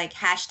tag, like,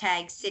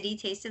 hashtag City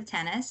Taste of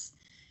Tennis.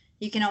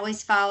 You can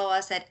always follow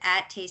us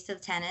at Taste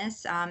of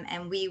Tennis,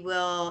 and we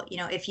will,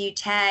 if you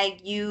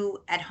tag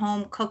you at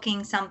home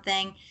cooking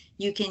something,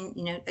 you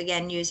can,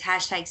 again, use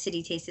hashtag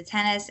City Taste of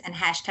Tennis and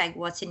hashtag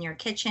What's in Your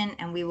Kitchen,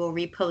 and we will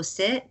repost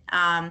it.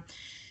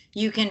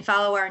 You can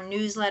follow our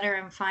newsletter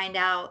and find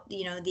out,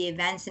 the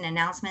events and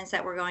announcements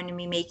that we're going to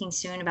be making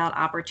soon about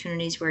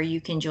opportunities where you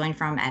can join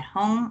from at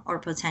home or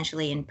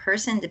potentially in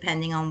person,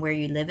 depending on where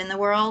you live in the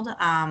world.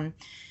 And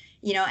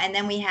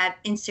then we have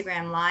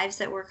Instagram lives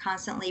that we're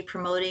constantly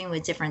promoting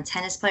with different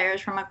tennis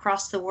players from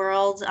across the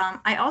world.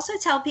 I also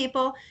tell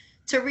people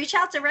to reach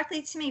out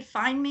directly to me.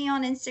 Find me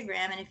on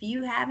Instagram. And if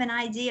you have an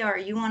idea, or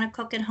you want to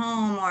cook at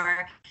home,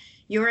 or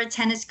you're a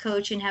tennis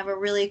coach and have a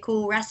really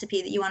cool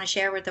recipe that you want to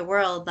share with the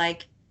world,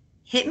 like,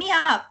 hit me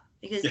up,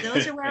 because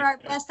those are where our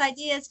best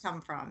ideas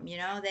come from.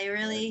 They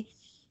really,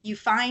 you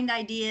find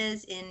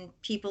ideas in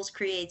people's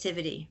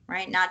creativity,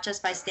 right? Not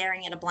just by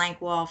staring at a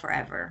blank wall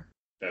forever.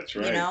 That's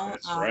right.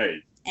 That's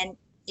right. And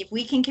if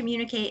we can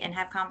communicate and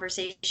have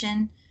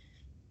conversation,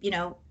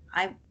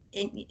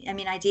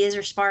 ideas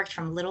are sparked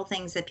from little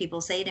things that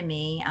people say to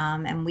me,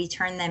 and we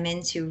turn them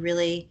into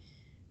really,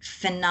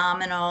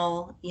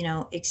 phenomenal,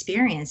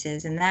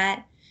 experiences. And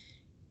that,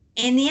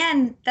 in the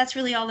end, that's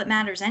really all that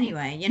matters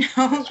anyway,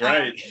 That's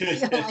right. I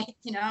feel like,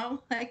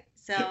 like,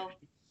 so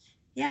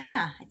yeah,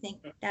 I think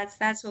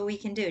that's what we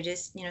can do.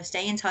 Just,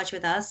 stay in touch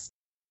with us,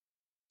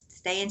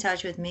 stay in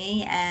touch with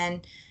me,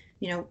 and,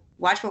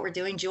 watch what we're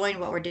doing, join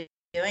what we're doing,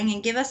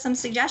 and give us some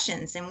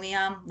suggestions. And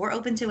we're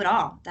open to it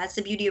all. That's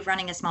the beauty of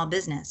running a small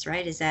business,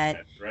 right? Is that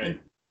That's right. in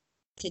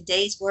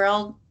today's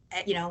world,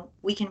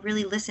 we can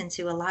really listen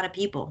to a lot of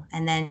people,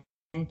 and then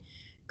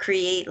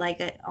create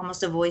like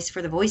almost a voice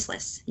for the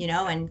voiceless,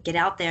 and get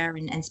out there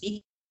and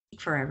speak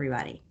for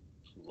everybody.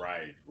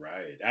 Right,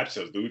 right.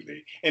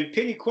 Absolutely. And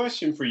Penny,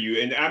 question for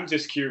you, and I'm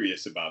just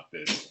curious about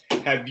this.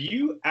 Have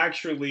you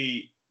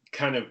actually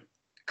kind of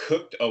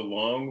cooked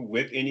along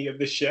with any of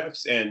the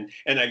chefs? And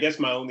I guess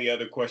my only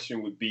other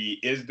question would be,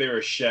 is there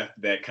a chef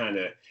that kind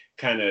of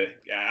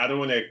I don't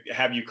want to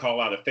have you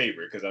call out a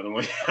favorite because I don't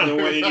want I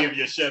don't want any of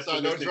your chefs So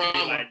to no listen to be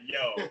drama. like,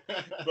 yo.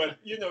 But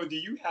do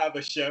you have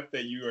a chef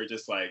that you are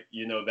just like,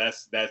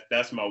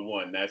 that's my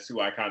one. That's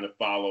who I kind of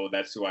follow.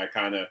 That's who I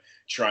kind of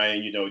try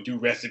and do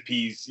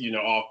recipes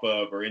off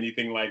of or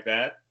anything like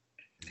that.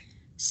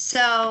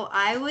 So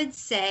I would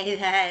say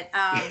that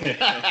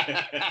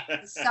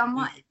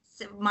someone,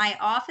 so my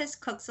office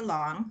cooks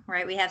along,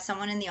 right? We have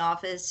someone in the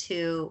office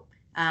who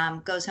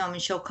goes home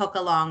and she'll cook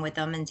along with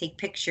them and take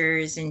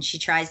pictures, and she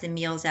tries the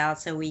meals out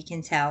so we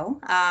can tell.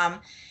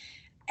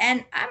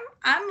 And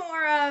I'm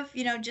more of,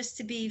 just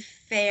to be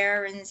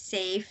fair and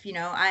safe,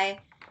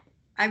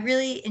 I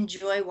really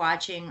enjoy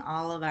watching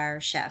all of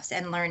our chefs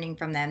and learning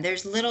from them.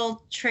 There's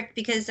little trick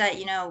because I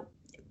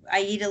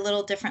eat a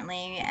little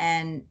differently,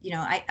 and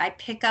I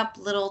pick up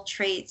little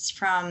traits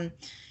from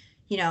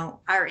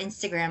our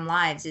Instagram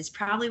lives is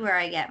probably where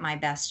I get my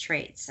best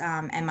traits,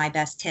 and my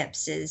best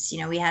tips is,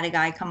 we had a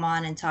guy come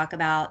on and talk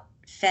about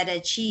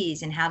feta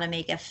cheese and how to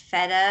make a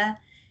feta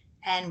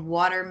and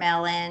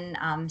watermelon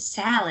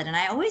salad. And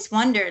I always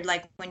wondered,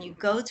 like, when you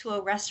go to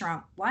a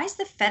restaurant, why is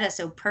the feta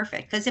so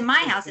perfect? Because in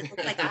my house, it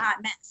looks like a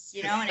hot mess,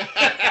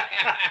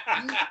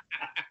 and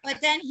but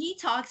then he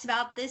talks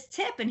about this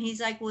tip, and he's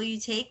like, well, you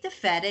take the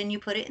feta and you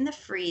put it in the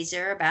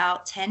freezer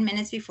about 10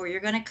 minutes before you're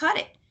going to cut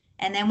it.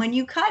 And then when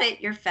you cut it,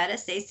 your feta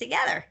stays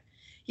together.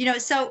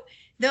 So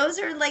those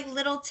are like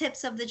little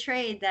tips of the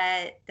trade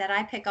that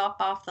I pick up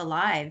off the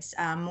lives,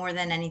 more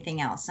than anything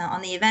else. Now,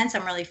 on the events,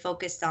 I'm really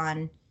focused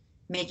on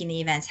making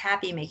the events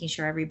happy, making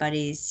sure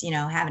everybody's,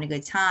 having a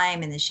good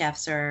time, and the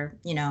chefs are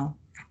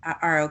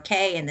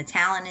okay, and the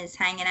talent is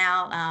hanging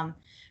out.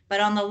 But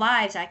on the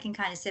lives, I can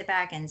kind of sit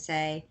back and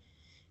say,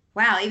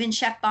 wow, even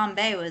Chef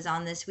Bombay was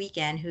on this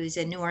weekend, who's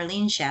a New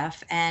Orleans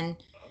chef. And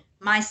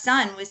my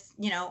son was,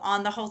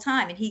 on the whole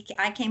time. And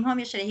I came home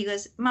yesterday. He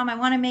goes, Mom, I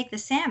want to make the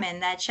salmon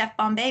that Chef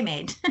Bombay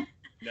made.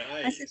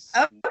 I said, Nice.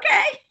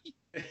 okay.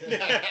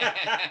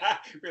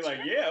 We're like,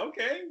 yeah,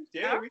 okay.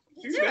 Yeah, we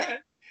can do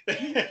that.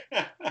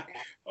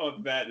 Oh,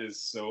 that is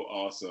so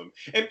awesome.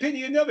 And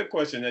Penny, another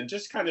question, and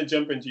just kind of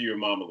jump into your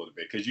mom a little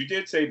bit, because you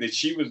did say that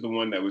she was the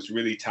one that was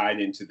really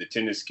tied into the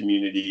tennis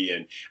community.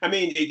 And I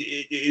mean,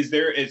 is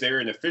there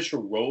an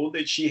official role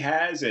that she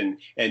has, and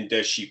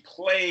does she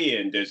play,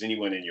 and does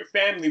anyone in your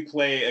family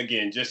play?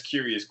 Again, just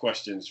curious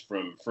questions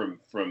from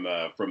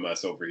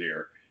us over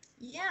here.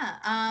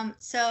 Yeah.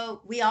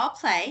 So we all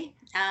play.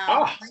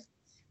 Ah,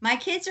 My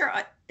kids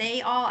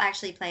they all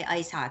actually play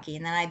ice hockey,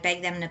 and then I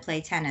beg them to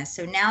play tennis.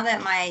 So now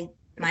that my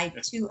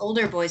two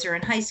older boys are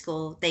in high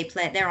school,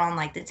 they're on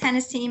like the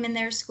tennis team in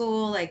their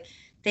school. Like,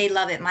 they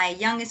love it. My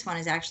youngest one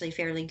is actually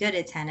fairly good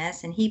at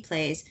tennis, and he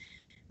plays.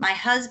 My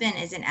husband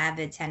is an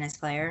avid tennis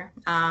player.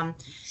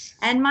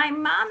 And my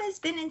mom has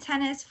been in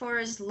tennis for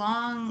as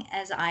long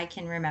as I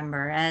can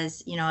remember.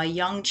 As, a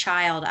young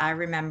child, I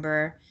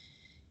remember,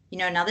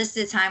 now this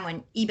is the time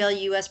when Ebel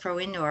US Pro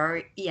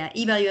Indoor,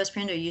 Ebel US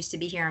Pro Indoor used to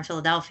be here in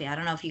Philadelphia. I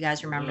don't know if you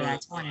guys remember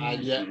that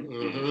tournament. Yeah.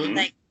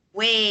 Like,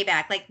 way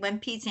back, like when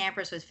Pete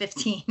Sampras was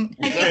 15.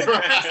 I think it was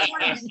the first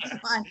tournament he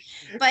won.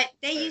 But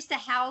they used to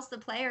house the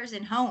players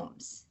in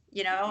homes,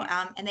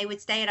 and they would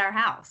stay at our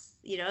house,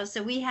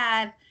 So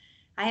I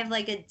have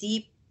like a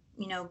deep,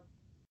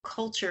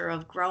 culture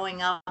of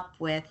growing up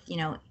with,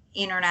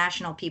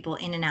 international people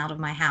in and out of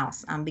my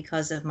house,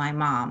 because of my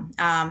mom.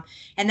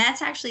 And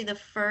that's actually the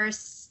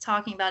first,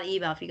 talking about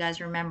Ebel, if you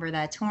guys remember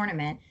that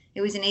tournament.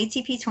 It was an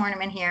ATP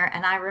tournament here,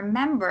 and I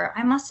remember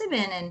I must have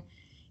been in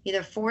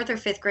either fourth or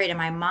fifth grade, and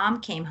my mom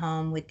came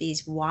home with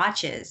these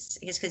watches,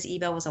 I guess because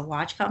Ebel was a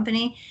watch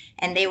company,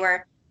 and they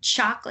were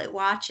chocolate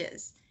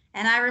watches.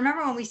 And I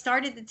remember when we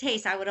started the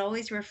taste, I would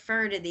always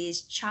refer to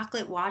these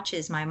chocolate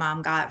watches my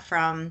mom got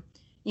from,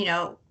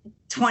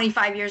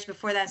 25 years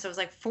before that. So it was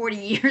like 40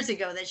 years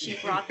ago that she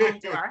brought them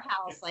to our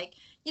house. Like,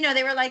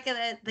 they were like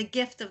the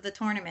gift of the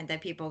tournament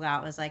that people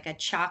got was like a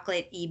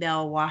chocolate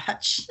Ebel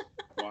watch.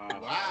 wow.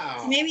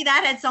 Wow. Maybe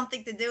that had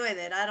something to do with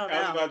it. I don't know.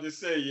 I was about to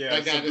say, yeah,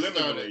 That got it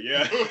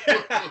subliminally,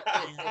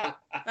 started. yeah.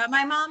 But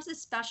my mom's a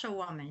special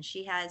woman.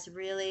 She's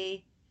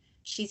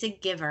a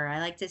giver. I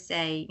like to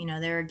say,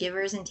 there are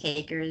givers and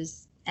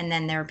takers, and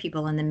then there are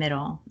people in the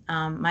middle.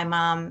 My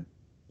mom,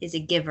 is a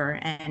giver,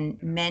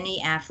 and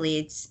many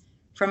athletes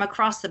from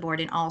across the board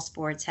in all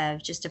sports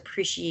have just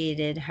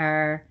appreciated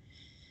her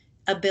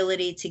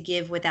ability to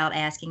give without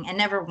asking and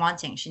never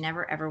wanting. She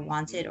never ever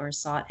wanted or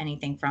sought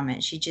anything from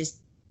it. She just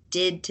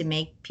did to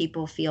make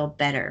people feel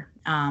better.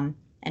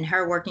 And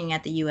her working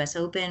at the U.S.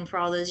 Open for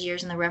all those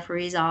years in the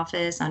referee's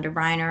office under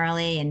Brian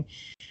Early, and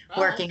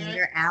working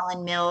under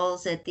Alan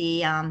Mills at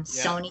the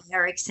Sony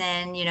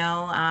Ericsson,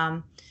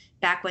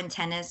 back when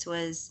tennis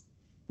was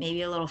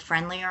maybe a little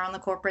friendlier on the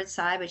corporate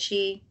side, but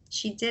she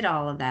did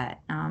all of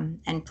that.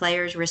 And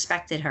players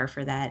respected her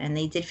for that, and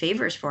they did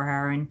favors for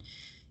her. And,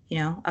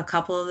 a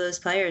couple of those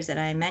players that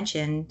I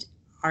mentioned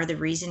are the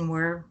reason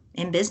we're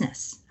in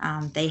business.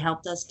 They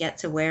helped us get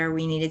to where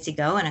we needed to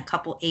go, and a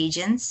couple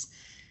agents,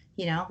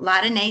 a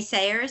lot of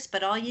naysayers,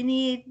 but all you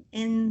need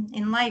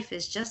in life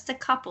is just a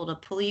couple to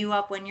pull you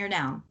up when you're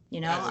down,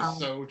 That is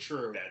so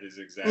true. That is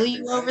exactly pull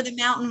you over the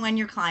mountain when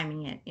you're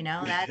climbing it,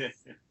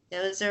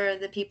 those are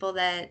the people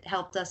that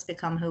helped us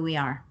become who we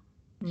are.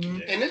 Mm-hmm.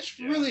 And it's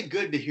really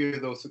good to hear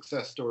those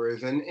success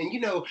stories. And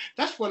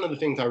that's one of the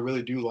things I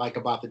really do like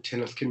about the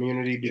tennis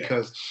community,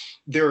 because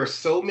there are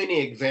so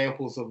many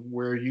examples of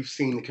where you've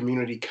seen the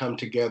community come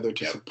together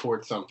to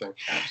support something.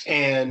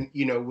 Absolutely.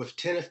 And, with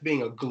tennis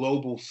being a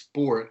global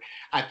sport,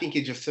 I think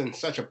it just sends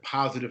such a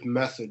positive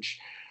message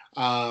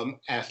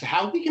as to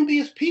how we can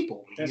be as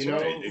people. That's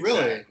right. Exactly.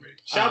 Really.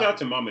 Shout out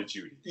to Mama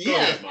Judy.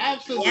 Yes,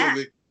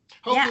 absolutely. Yeah.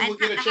 Hopefully we'll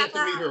get a chance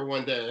to meet her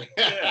one day.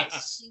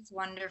 Yes. She's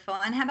wonderful.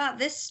 And how about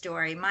this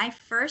story? My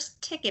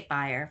first ticket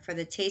buyer for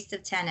the Taste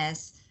of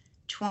Tennis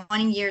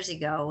 20 years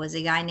ago was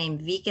a guy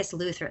named Vikas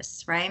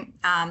Luthras, right?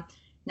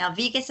 Now,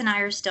 Vikas and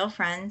I are still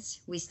friends.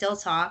 We still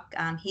talk.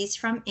 He's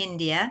from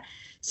India.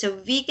 So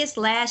Vikas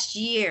last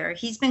year,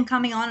 he's been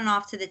coming on and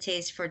off to the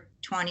Taste for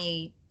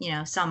 20,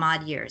 some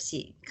odd years.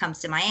 He comes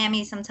to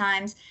Miami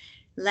sometimes.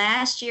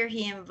 Last year,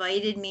 he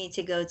invited me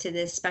to go to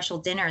this special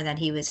dinner that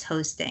he was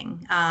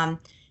hosting.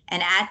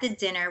 And at the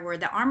dinner were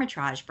the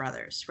Armitage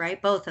brothers, right?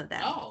 Both of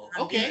them. Oh,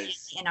 okay.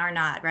 And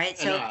Arnaud, right?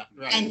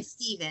 And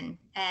Steven.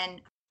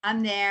 And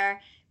I'm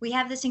there. We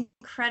have this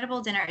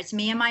incredible dinner. It's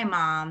me and my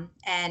mom.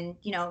 And,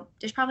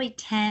 there's probably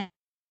 10,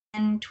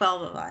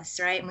 12 of us,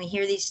 right? And we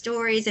hear these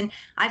stories. And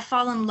I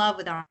fall in love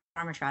with our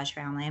Armitage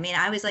family. I mean,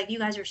 I was like, you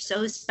guys are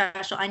so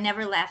special. I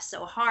never laughed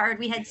so hard.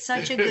 We had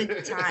such a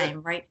good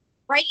time, right?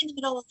 Right in the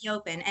middle of the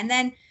Open. And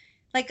then,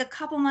 like a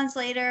couple months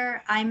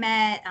later, I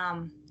met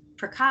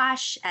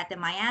Prakash at the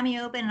Miami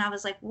Open, and I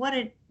was like, what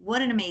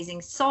an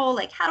amazing soul.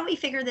 Like, how do we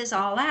figure this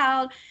all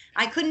out?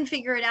 I couldn't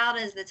figure it out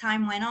as the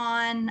time went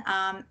on.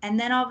 And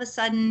then all of a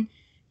sudden,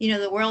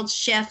 the world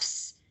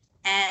shifts,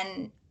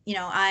 and,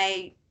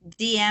 I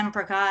DM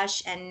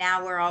Prakash, and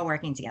now we're all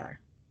working together,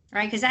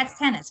 right? Because that's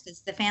tennis, because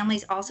the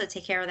families also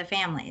take care of the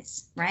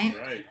families, right?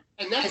 Right.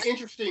 And that's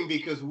interesting,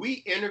 because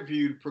we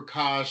interviewed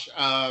Prakash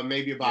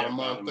maybe about a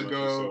month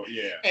ago.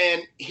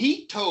 And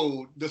he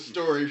told the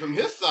story from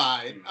his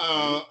side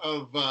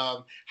of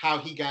how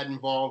he got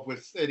involved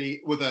with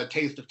a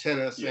Taste of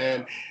Tennis.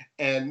 Yeah.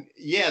 And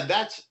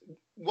that's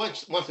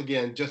once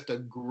again just a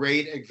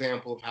great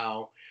example of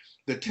how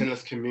the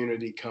tennis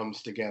community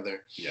comes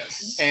together.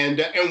 Yes.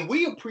 And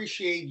we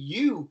appreciate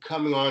you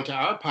coming on to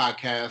our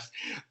podcast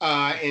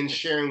and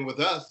sharing with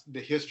us the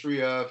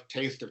history of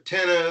Taste of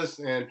Tennis,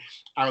 and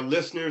our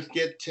listeners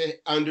get to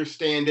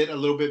understand it a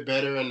little bit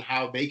better and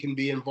how they can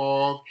be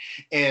involved.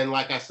 And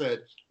like I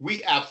said,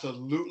 we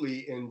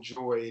absolutely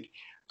enjoyed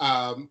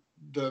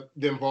the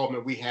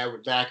involvement we had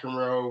with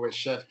McEnroe and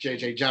Chef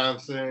J.J.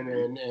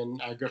 Johnson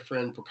and our good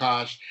friend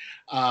Prakash,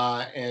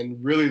 and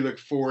really look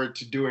forward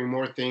to doing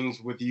more things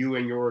with you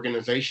and your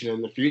organization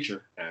in the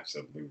future.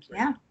 Absolutely.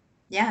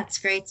 Yeah. It's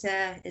great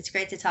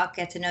to talk,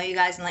 get to know you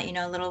guys, and let you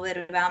know a little bit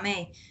about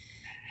me.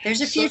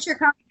 There's a future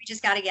coming. We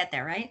just got to get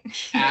there, right?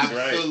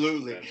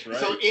 Absolutely. That's right.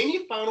 So,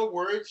 any final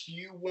words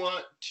you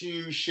want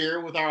to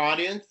share with our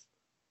audience?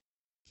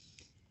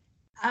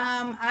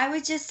 I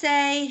would just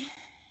say,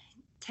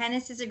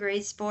 tennis is a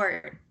great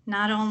sport,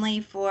 not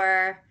only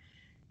for,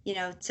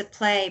 to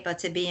play, but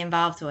to be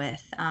involved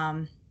with.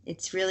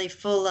 It's really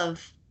full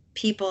of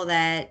people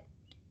that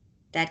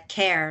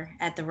care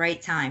at the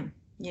right time,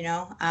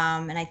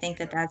 and I think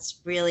that that's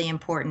really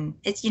important.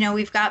 It's,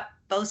 we've got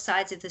both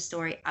sides of the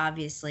story,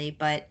 obviously,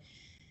 but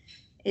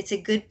it's a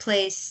good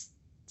place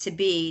to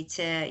be,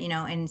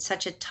 in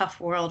such a tough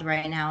world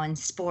right now in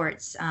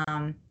sports.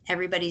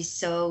 Everybody's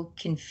so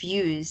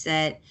confused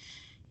that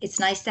it's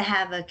nice to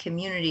have a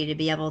community to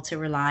be able to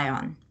rely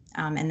on.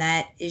 And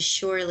that is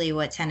surely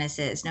what tennis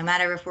is. No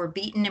matter if we're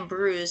beaten and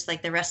bruised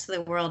like the rest of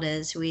the world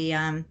is,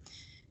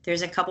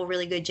 there's a couple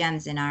really good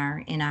gems in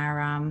our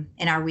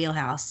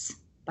wheelhouse.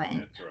 But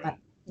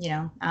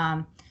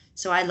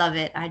so I love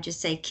it. I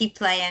just say, keep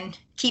playing,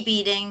 keep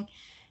eating,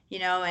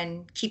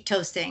 and keep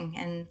toasting,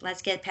 and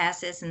let's get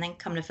past this and then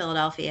come to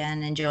Philadelphia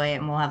and enjoy it,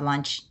 and we'll have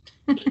lunch.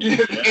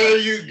 There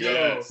you go.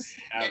 Yes,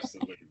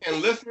 absolutely.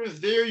 And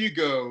listeners, there you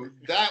go.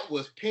 That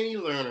was Penny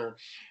Lerner,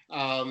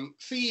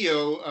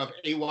 CEO of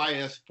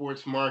AYS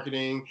Sports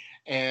Marketing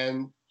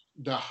and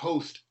the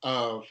host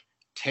of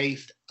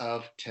taste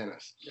of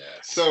tennis. Yes.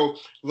 So,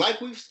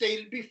 like we've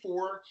stated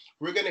before,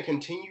 we're going to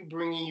continue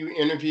bringing you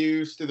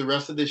interviews through the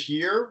rest of this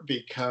year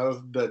because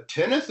the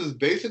tennis is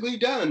basically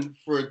done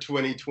for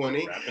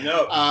 2020. Wrapping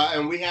up.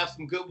 And we have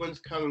some good ones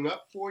coming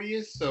up for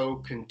you. So,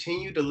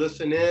 continue to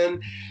listen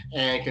in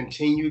and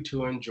continue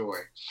to enjoy.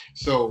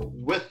 So,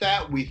 with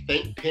that, we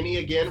thank Penny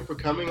again for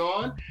coming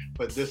on.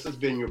 But this has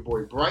been your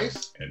boy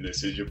Bryce. And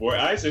this is your boy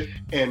Isaac.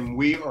 And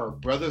we are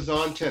Brothers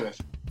on Tennis.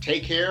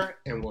 Take care,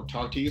 and we'll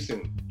talk to you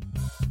soon.